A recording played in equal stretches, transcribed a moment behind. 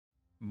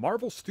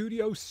Marvel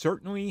Studios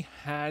certainly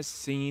has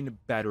seen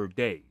better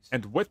days.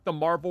 And with the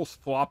Marvels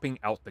flopping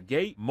out the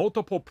gate,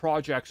 multiple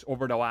projects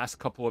over the last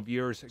couple of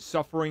years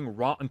suffering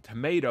Rotten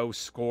Tomatoes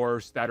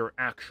scores that are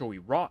actually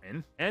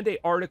rotten, and an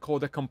article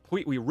that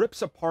completely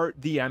rips apart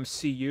the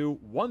MCU,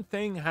 one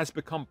thing has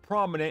become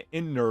prominent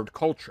in nerd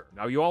culture.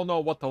 Now, you all know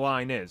what the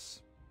line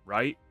is,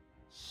 right?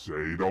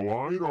 Say the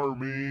line,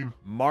 Armin.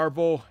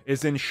 Marvel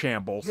is in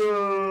shambles.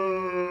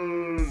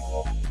 Yay!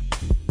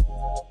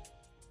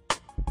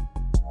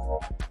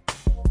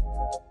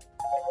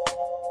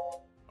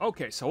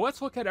 Okay, so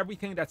let's look at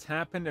everything that's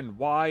happened and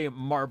why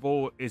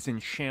Marvel is in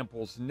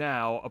shambles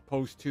now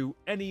opposed to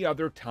any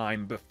other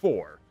time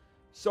before.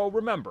 So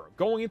remember,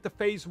 going into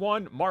Phase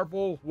 1,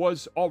 Marvel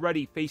was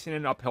already facing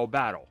an uphill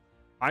battle.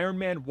 Iron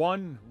Man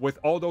 1, with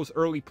all those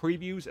early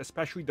previews,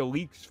 especially the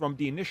leaks from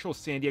the initial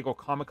San Diego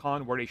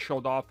Comic-Con where they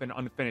showed off an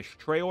unfinished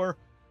trailer,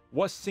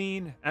 was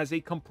seen as a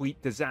complete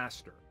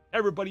disaster.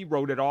 Everybody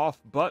wrote it off,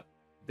 but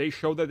they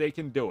showed that they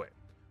can do it.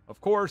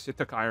 Of course, it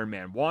took Iron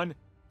Man 1,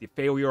 the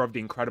failure of the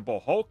Incredible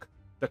Hulk,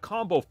 the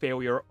combo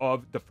failure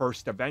of the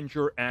first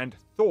Avenger and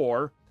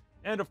Thor,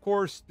 and of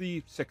course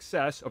the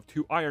success of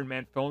two Iron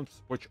Man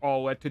films, which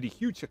all led to the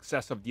huge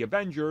success of the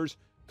Avengers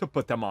to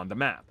put them on the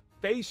map.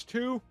 Phase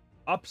 2,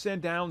 ups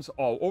and downs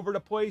all over the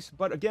place,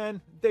 but again,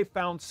 they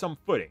found some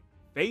footing.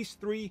 Phase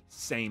 3,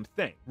 same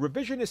thing.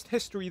 Revisionist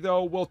history,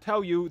 though, will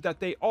tell you that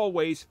they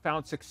always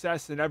found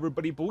success and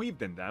everybody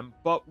believed in them,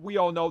 but we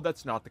all know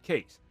that's not the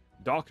case.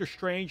 Doctor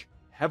Strange,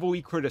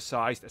 heavily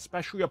criticized,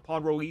 especially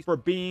upon release, for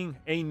being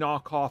a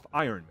knockoff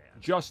Iron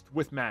Man, just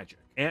with magic.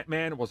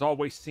 Ant-Man was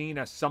always seen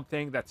as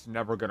something that's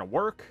never gonna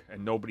work,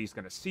 and nobody's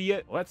gonna see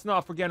it. Let's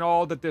not forget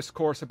all the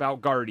discourse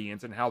about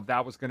Guardians and how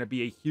that was gonna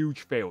be a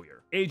huge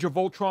failure. Age of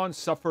Ultron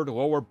suffered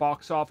lower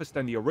box office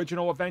than the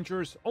original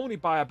Avengers, only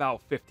by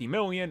about 50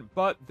 million,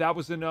 but that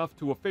was enough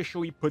to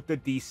officially put the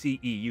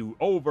DCEU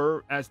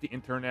over, as the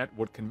internet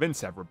would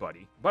convince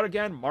everybody. But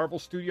again, Marvel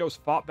Studios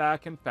fought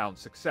back and found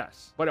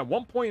success. But at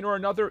one point or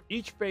another,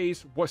 each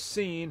phase was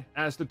seen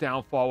as the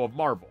downfall of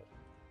Marvel.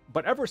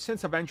 But ever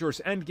since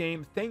Avengers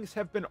Endgame, things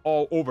have been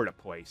all over the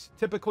place.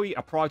 Typically,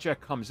 a project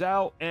comes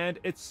out and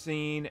it's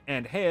seen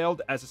and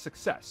hailed as a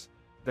success.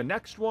 The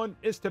next one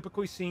is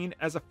typically seen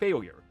as a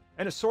failure,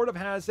 and it sort of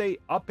has a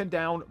up and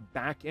down,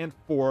 back and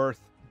forth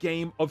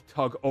game of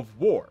tug of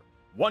war.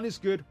 One is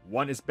good,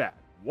 one is bad.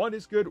 One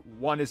is good,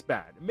 one is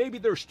bad. Maybe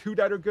there's two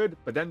that are good,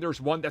 but then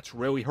there's one that's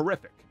really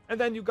horrific. And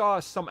then you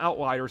got some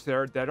outliers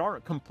there that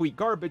aren't complete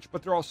garbage,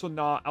 but they're also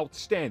not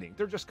outstanding.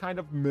 They're just kind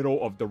of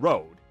middle of the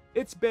road.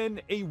 It's been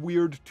a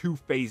weird 2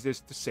 phases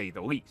to say the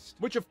least.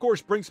 Which of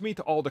course brings me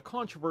to all the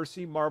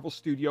controversy Marvel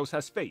Studios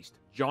has faced.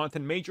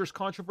 Jonathan Majors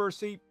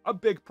controversy, a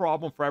big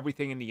problem for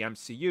everything in the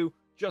MCU,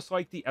 just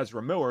like the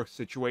Ezra Miller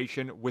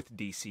situation with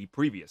DC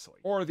previously,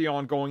 or the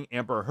ongoing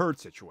Amber Heard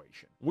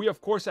situation. We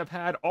of course have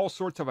had all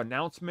sorts of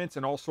announcements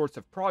and all sorts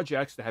of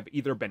projects that have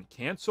either been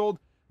cancelled,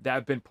 that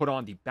have been put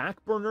on the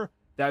back burner,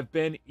 that have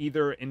been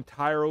either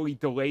entirely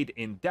delayed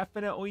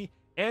indefinitely,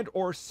 and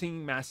or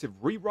seeing massive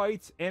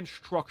rewrites and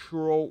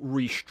structural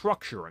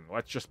restructuring,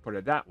 let's just put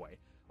it that way.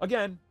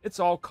 Again, it's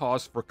all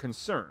cause for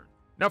concern.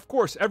 Now of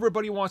course,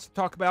 everybody wants to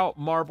talk about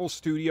Marvel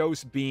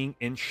Studios being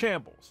in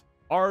shambles.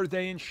 Are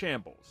they in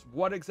shambles?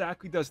 What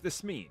exactly does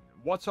this mean?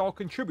 What's all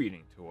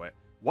contributing to it?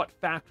 What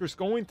factors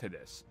go into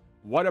this?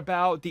 What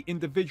about the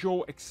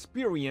individual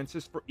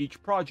experiences for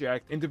each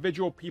project,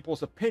 individual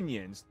people's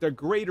opinions, the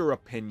greater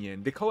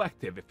opinion, the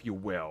collective, if you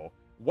will?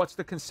 What's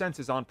the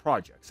consensus on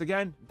projects?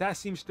 Again, that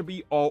seems to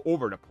be all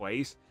over the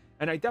place,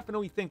 and I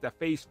definitely think that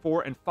Phase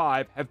 4 and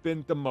 5 have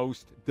been the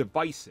most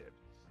divisive.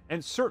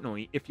 And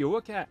certainly, if you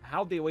look at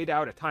how they laid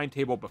out a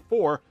timetable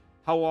before,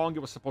 how long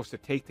it was supposed to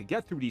take to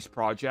get through these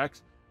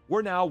projects,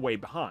 we're now way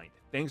behind.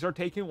 Things are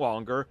taking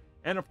longer,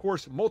 and of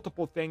course,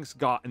 multiple things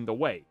got in the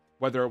way,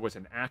 whether it was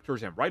an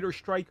actors and writers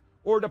strike,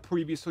 or the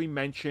previously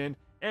mentioned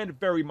and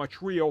very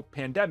much real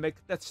pandemic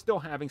that's still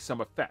having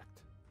some effect.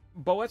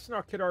 But let's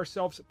not kid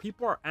ourselves,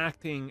 people are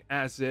acting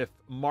as if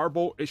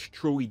Marvel is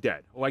truly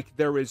dead, like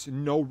there is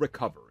no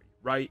recovery,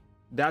 right?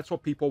 That's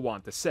what people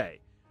want to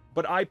say.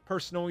 But I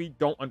personally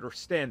don't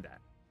understand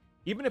that.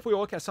 Even if we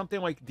look at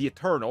something like The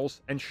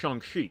Eternals and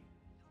Shang-Chi,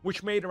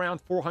 which made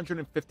around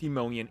 450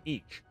 million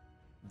each,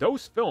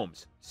 those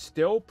films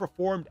still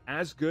performed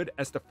as good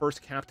as the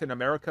first Captain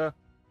America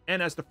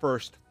and as the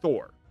first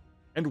Thor,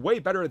 and way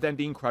better than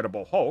The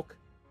Incredible Hulk,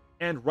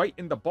 and right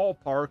in the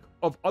ballpark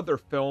of other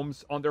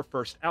films on their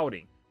first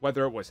outing,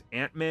 whether it was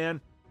Ant-Man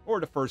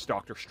or the first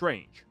Doctor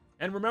Strange.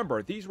 And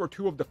remember, these were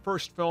two of the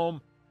first film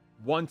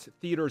once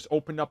theaters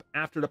opened up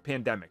after the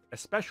pandemic,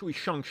 especially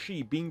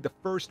Shang-Chi being the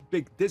first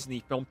big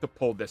Disney film to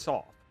pull this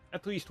off,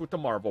 at least with the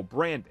Marvel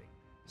branding.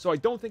 So I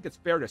don't think it's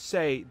fair to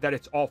say that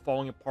it's all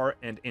falling apart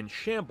and in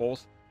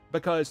shambles,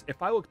 because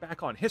if I look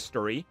back on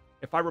history,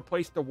 if I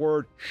replace the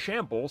word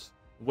shambles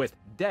with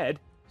dead,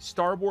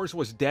 Star Wars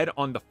was dead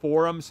on the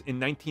forums in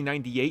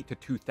 1998 to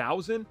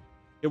 2000.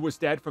 It was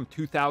dead from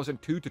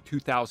 2002 to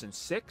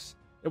 2006.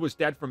 It was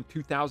dead from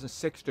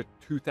 2006 to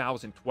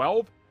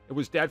 2012. It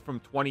was dead from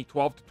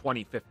 2012 to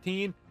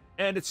 2015.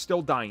 and it's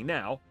still dying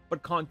now,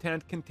 but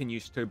content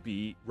continues to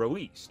be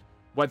released.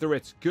 Whether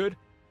it's good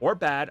or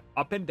bad,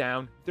 up and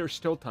down, there's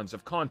still tons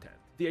of content.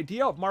 The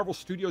idea of Marvel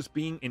Studios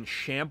being in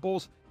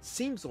shambles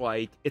seems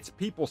like it's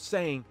people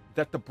saying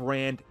that the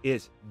brand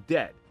is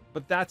dead,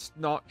 but that's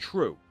not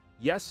true.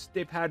 Yes,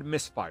 they've had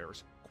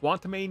misfires.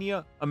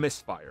 Quantumania, a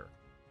misfire.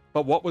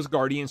 But what was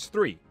Guardians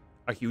 3?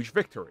 A huge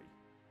victory.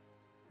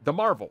 The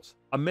Marvels,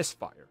 a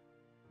misfire.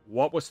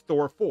 What was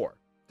Thor 4?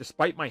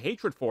 Despite my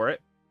hatred for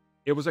it,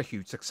 it was a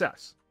huge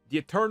success. The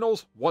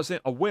Eternals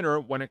wasn't a winner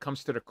when it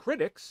comes to the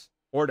critics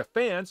or the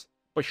fans,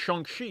 but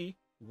Shang-Chi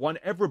won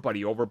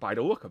everybody over by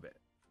the look of it.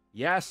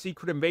 Yeah,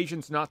 Secret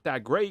Invasion's not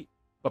that great,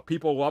 but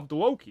people loved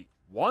Loki.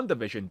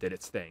 WandaVision did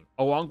its thing,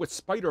 along with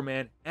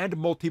Spider-Man and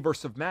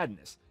Multiverse of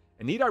Madness.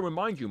 And need I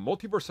remind you,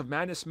 Multiverse of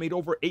Madness made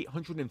over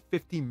 $850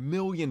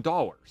 million,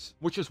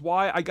 which is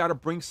why I gotta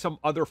bring some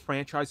other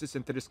franchises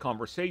into this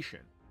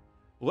conversation.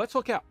 Let's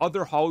look at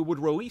other Hollywood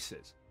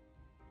releases.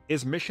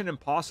 Is Mission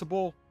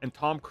Impossible and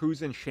Tom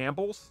Cruise in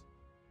shambles?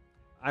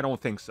 I don't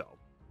think so.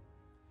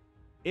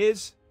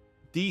 Is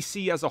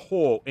DC as a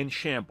whole in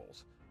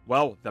shambles?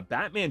 Well, the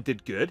Batman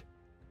did good,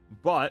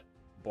 but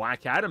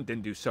Black Adam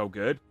didn't do so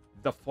good,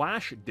 The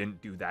Flash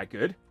didn't do that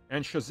good,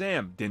 and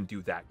Shazam didn't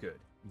do that good.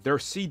 Their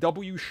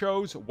CW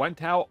shows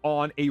went out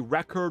on a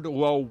record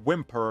low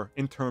whimper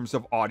in terms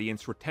of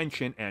audience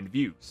retention and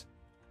views.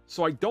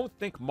 So I don't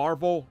think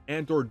Marvel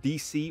and or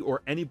DC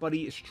or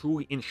anybody is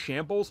truly in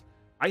shambles.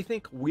 I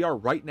think we are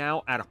right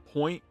now at a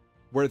point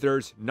where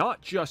there's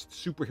not just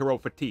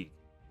superhero fatigue,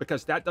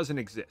 because that doesn't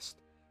exist.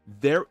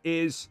 There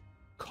is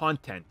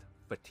content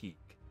fatigue.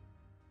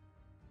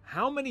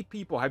 How many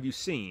people have you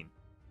seen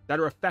that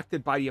are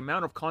affected by the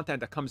amount of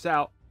content that comes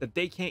out that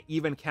they can't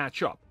even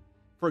catch up?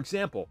 For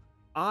example,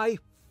 I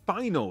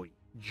finally,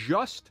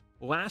 just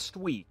last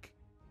week,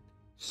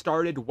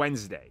 started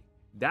Wednesday.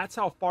 That's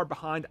how far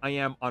behind I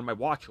am on my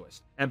watch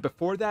list. And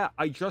before that,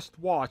 I just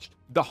watched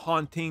The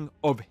Haunting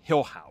of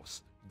Hill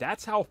House.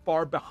 That's how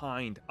far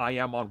behind I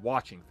am on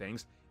watching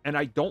things. And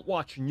I don't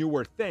watch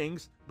newer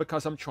things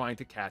because I'm trying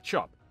to catch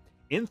up.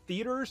 In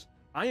theaters,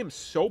 I am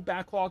so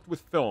backlogged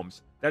with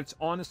films that it's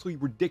honestly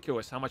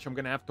ridiculous how much I'm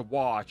going to have to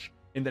watch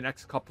in the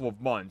next couple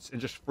of months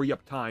and just free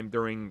up time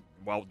during,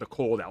 well, the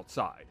cold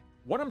outside.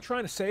 What I'm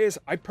trying to say is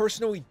I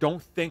personally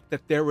don't think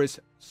that there is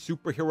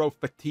superhero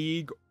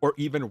fatigue, or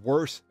even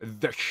worse,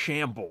 the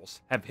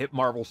shambles have hit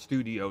Marvel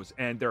Studios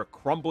and they're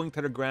crumbling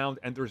to the ground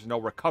and there's no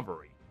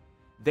recovery.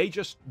 They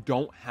just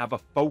don't have a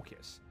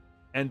focus.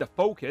 And the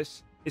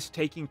focus is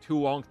taking too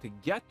long to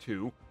get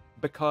to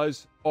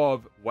because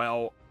of,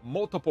 well,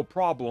 multiple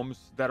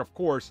problems that, of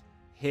course,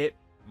 hit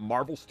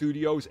Marvel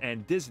Studios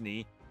and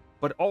Disney,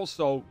 but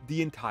also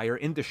the entire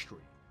industry.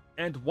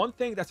 And one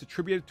thing that's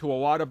attributed to a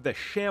lot of the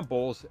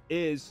shambles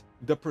is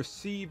the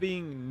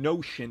perceiving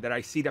notion that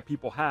I see that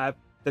people have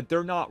that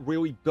they're not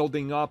really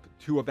building up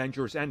to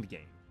Avengers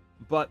Endgame.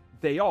 But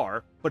they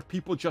are, but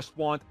people just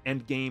want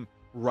Endgame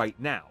right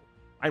now.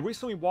 I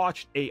recently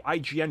watched a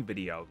IGN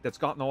video that's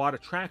gotten a lot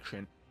of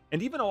traction,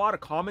 and even a lot of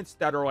comments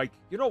that are like,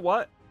 you know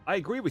what? I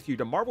agree with you,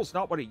 the Marvel's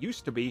not what it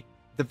used to be.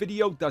 The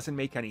video doesn't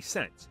make any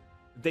sense.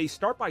 They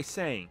start by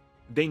saying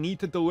they need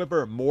to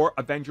deliver more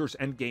Avengers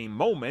Endgame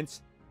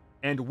moments,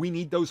 and we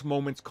need those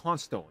moments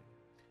constantly.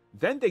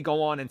 Then they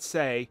go on and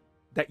say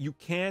that you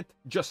can't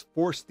just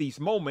force these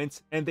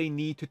moments, and they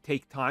need to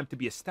take time to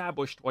be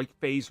established, like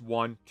phase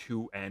 1,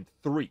 2, and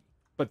 3.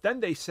 But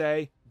then they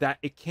say that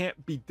it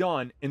can't be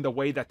done in the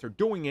way that they're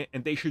doing it,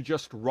 and they should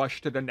just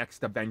rush to the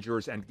next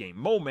Avengers Endgame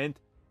moment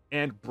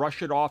and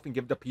brush it off and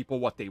give the people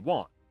what they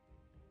want.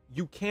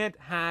 You can't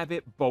have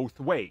it both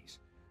ways.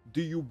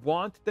 Do you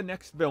want the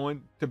next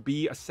villain to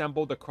be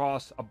assembled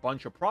across a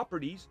bunch of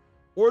properties,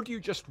 or do you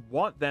just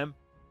want them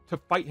to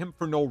fight him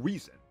for no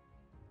reason?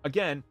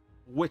 Again,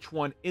 which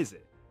one is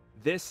it?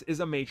 This is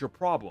a major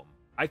problem.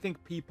 I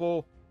think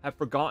people have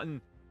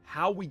forgotten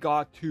how we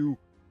got to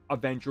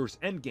Avengers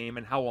Endgame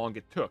and how long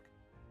it took.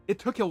 It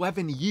took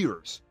 11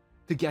 years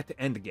to get to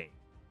Endgame.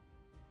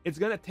 It's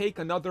going to take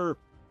another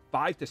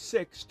 5 to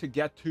 6 to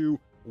get to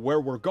where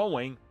we're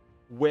going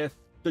with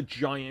the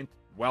giant,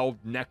 well,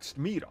 next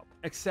meetup.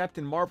 Except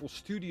in Marvel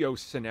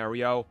Studios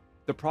scenario,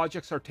 the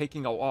projects are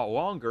taking a lot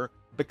longer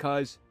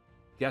because,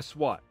 guess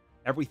what?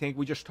 Everything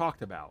we just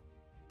talked about.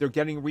 They're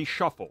getting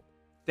reshuffled.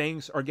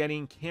 Things are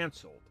getting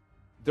canceled.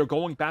 They're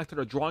going back to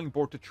the drawing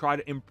board to try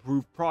to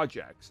improve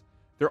projects.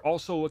 They're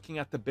also looking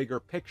at the bigger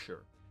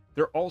picture.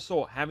 They're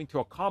also having to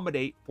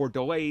accommodate for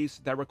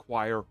delays that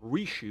require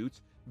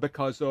reshoots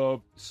because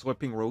of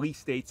slipping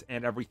release dates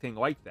and everything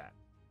like that.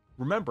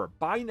 Remember,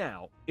 by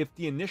now, if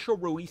the initial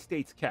release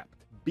dates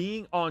kept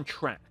being on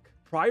track,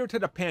 prior to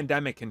the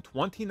pandemic in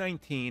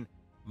 2019,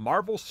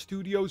 Marvel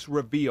Studios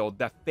revealed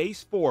that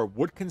Phase 4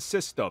 would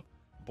consist of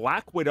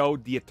Black Widow,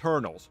 The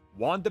Eternals,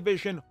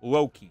 WandaVision,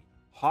 Loki,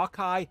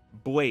 Hawkeye,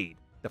 Blade,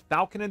 The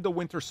Falcon and the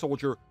Winter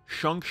Soldier,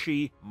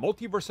 Shang-Chi,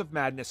 Multiverse of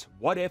Madness,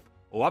 What If,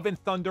 Love and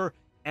Thunder,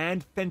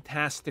 and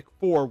Fantastic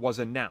Four was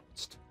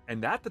announced.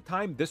 And at the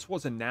time this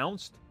was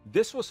announced,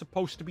 this was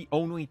supposed to be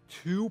only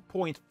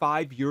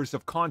 2.5 years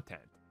of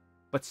content.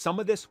 but some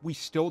of this we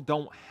still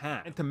don't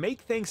have. And to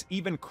make things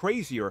even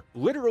crazier,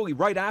 literally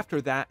right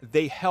after that,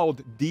 they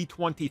held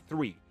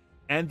D23,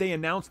 and they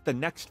announced the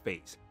next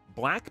phase: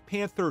 Black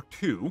Panther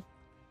 2,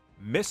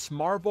 Miss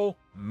Marvel,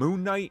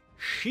 Moon Knight,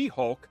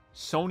 She-Hulk.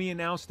 Sony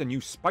announced a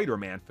new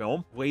Spider-Man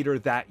film later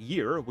that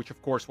year, which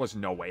of course was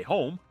No Way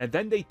Home, and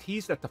then they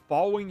teased that the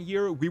following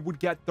year we would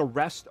get the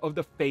rest of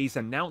the phase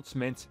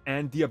announcements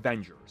and the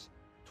Avengers.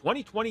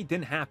 2020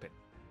 didn't happen.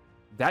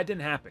 That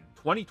didn't happen.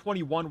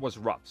 2021 was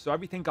rough, so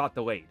everything got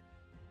delayed.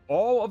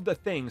 All of the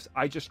things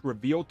I just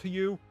revealed to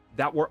you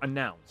that were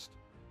announced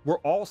were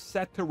all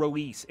set to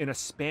release in a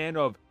span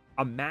of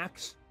a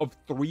max of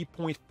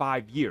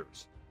 3.5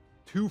 years.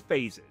 2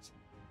 phases.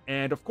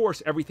 And of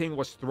course, everything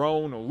was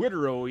thrown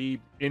literally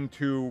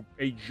into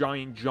a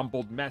giant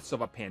jumbled mess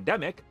of a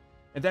pandemic.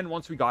 And then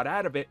once we got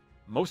out of it,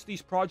 most of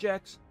these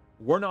projects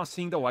were not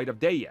seeing the light of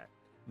day yet.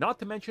 Not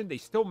to mention, they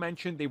still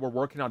mentioned they were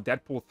working on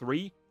Deadpool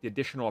 3, the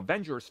additional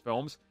Avengers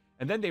films,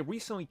 and then they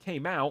recently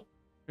came out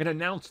and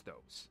announced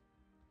those.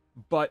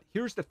 But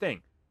here's the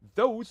thing,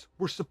 those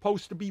were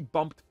supposed to be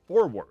bumped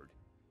forward.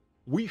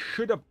 We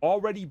should have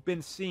already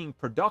been seeing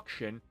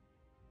production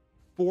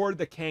for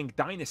the Kang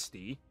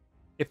Dynasty,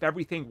 if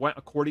everything went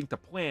according to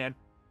plan,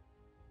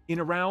 in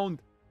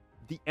around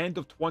the end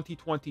of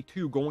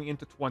 2022 going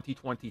into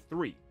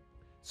 2023.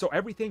 So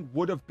everything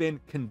would have been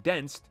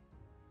condensed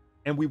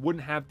and we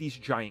wouldn't have these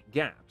giant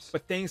gaps.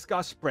 But things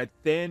got spread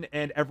thin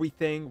and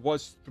everything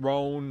was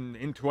thrown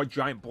into a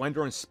giant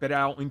blender and spit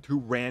out into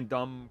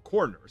random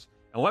corners.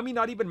 And let me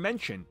not even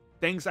mention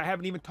things I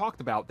haven't even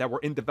talked about that were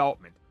in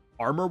development.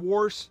 Armor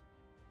Wars,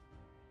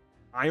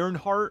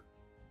 Ironheart,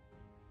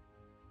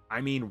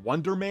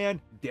 Wonder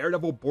Man,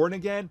 Daredevil Born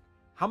Again.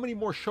 How many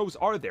more shows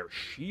are there?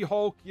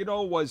 She-Hulk,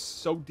 was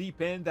so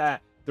deep in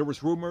that there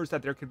was rumors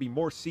that there could be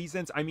more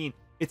seasons.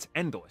 It's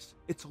endless.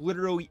 It's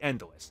literally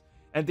endless.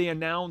 And they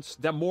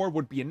announced that more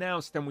would be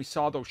announced, and we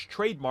saw those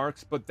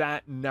trademarks, but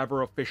that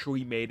never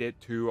officially made it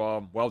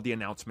to, the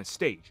announcement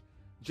stage.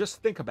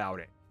 Just think about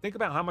it. Think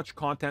about how much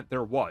content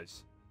there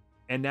was.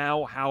 And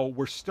now how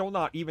we're still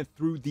not even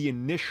through the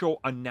initial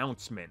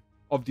announcement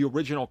of the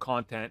original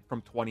content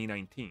from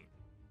 2019.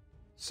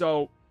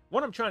 So,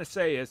 what I'm trying to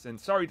say is, and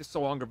sorry this is a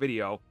longer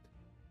video,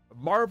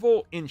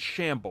 Marvel in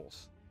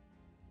shambles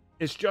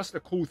is just a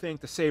cool thing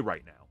to say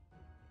right now.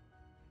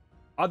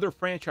 Other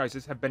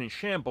franchises have been in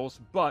shambles,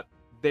 but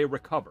they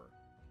recover.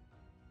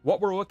 What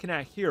we're looking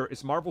at here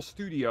is Marvel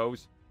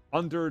Studios,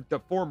 under the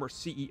former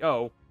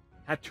CEO,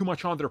 had too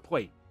much on their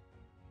plate.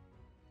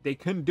 They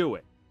couldn't do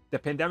it. The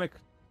pandemic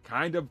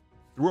kind of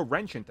threw a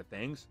wrench into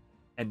things,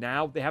 and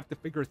now they have to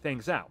figure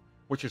things out,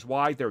 which is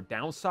why they're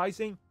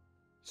downsizing,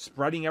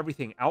 spreading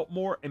everything out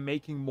more, and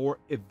making more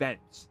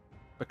events,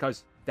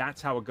 because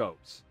that's how it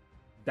goes.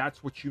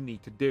 That's what you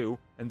need to do,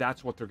 and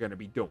that's what they're going to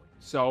be doing.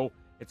 So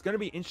it's going to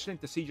be interesting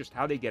to see just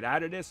how they get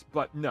out of this,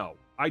 but no,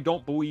 I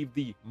don't believe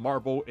the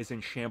Marvel is in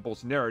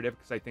shambles narrative,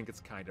 because I think it's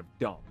kind of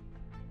dumb.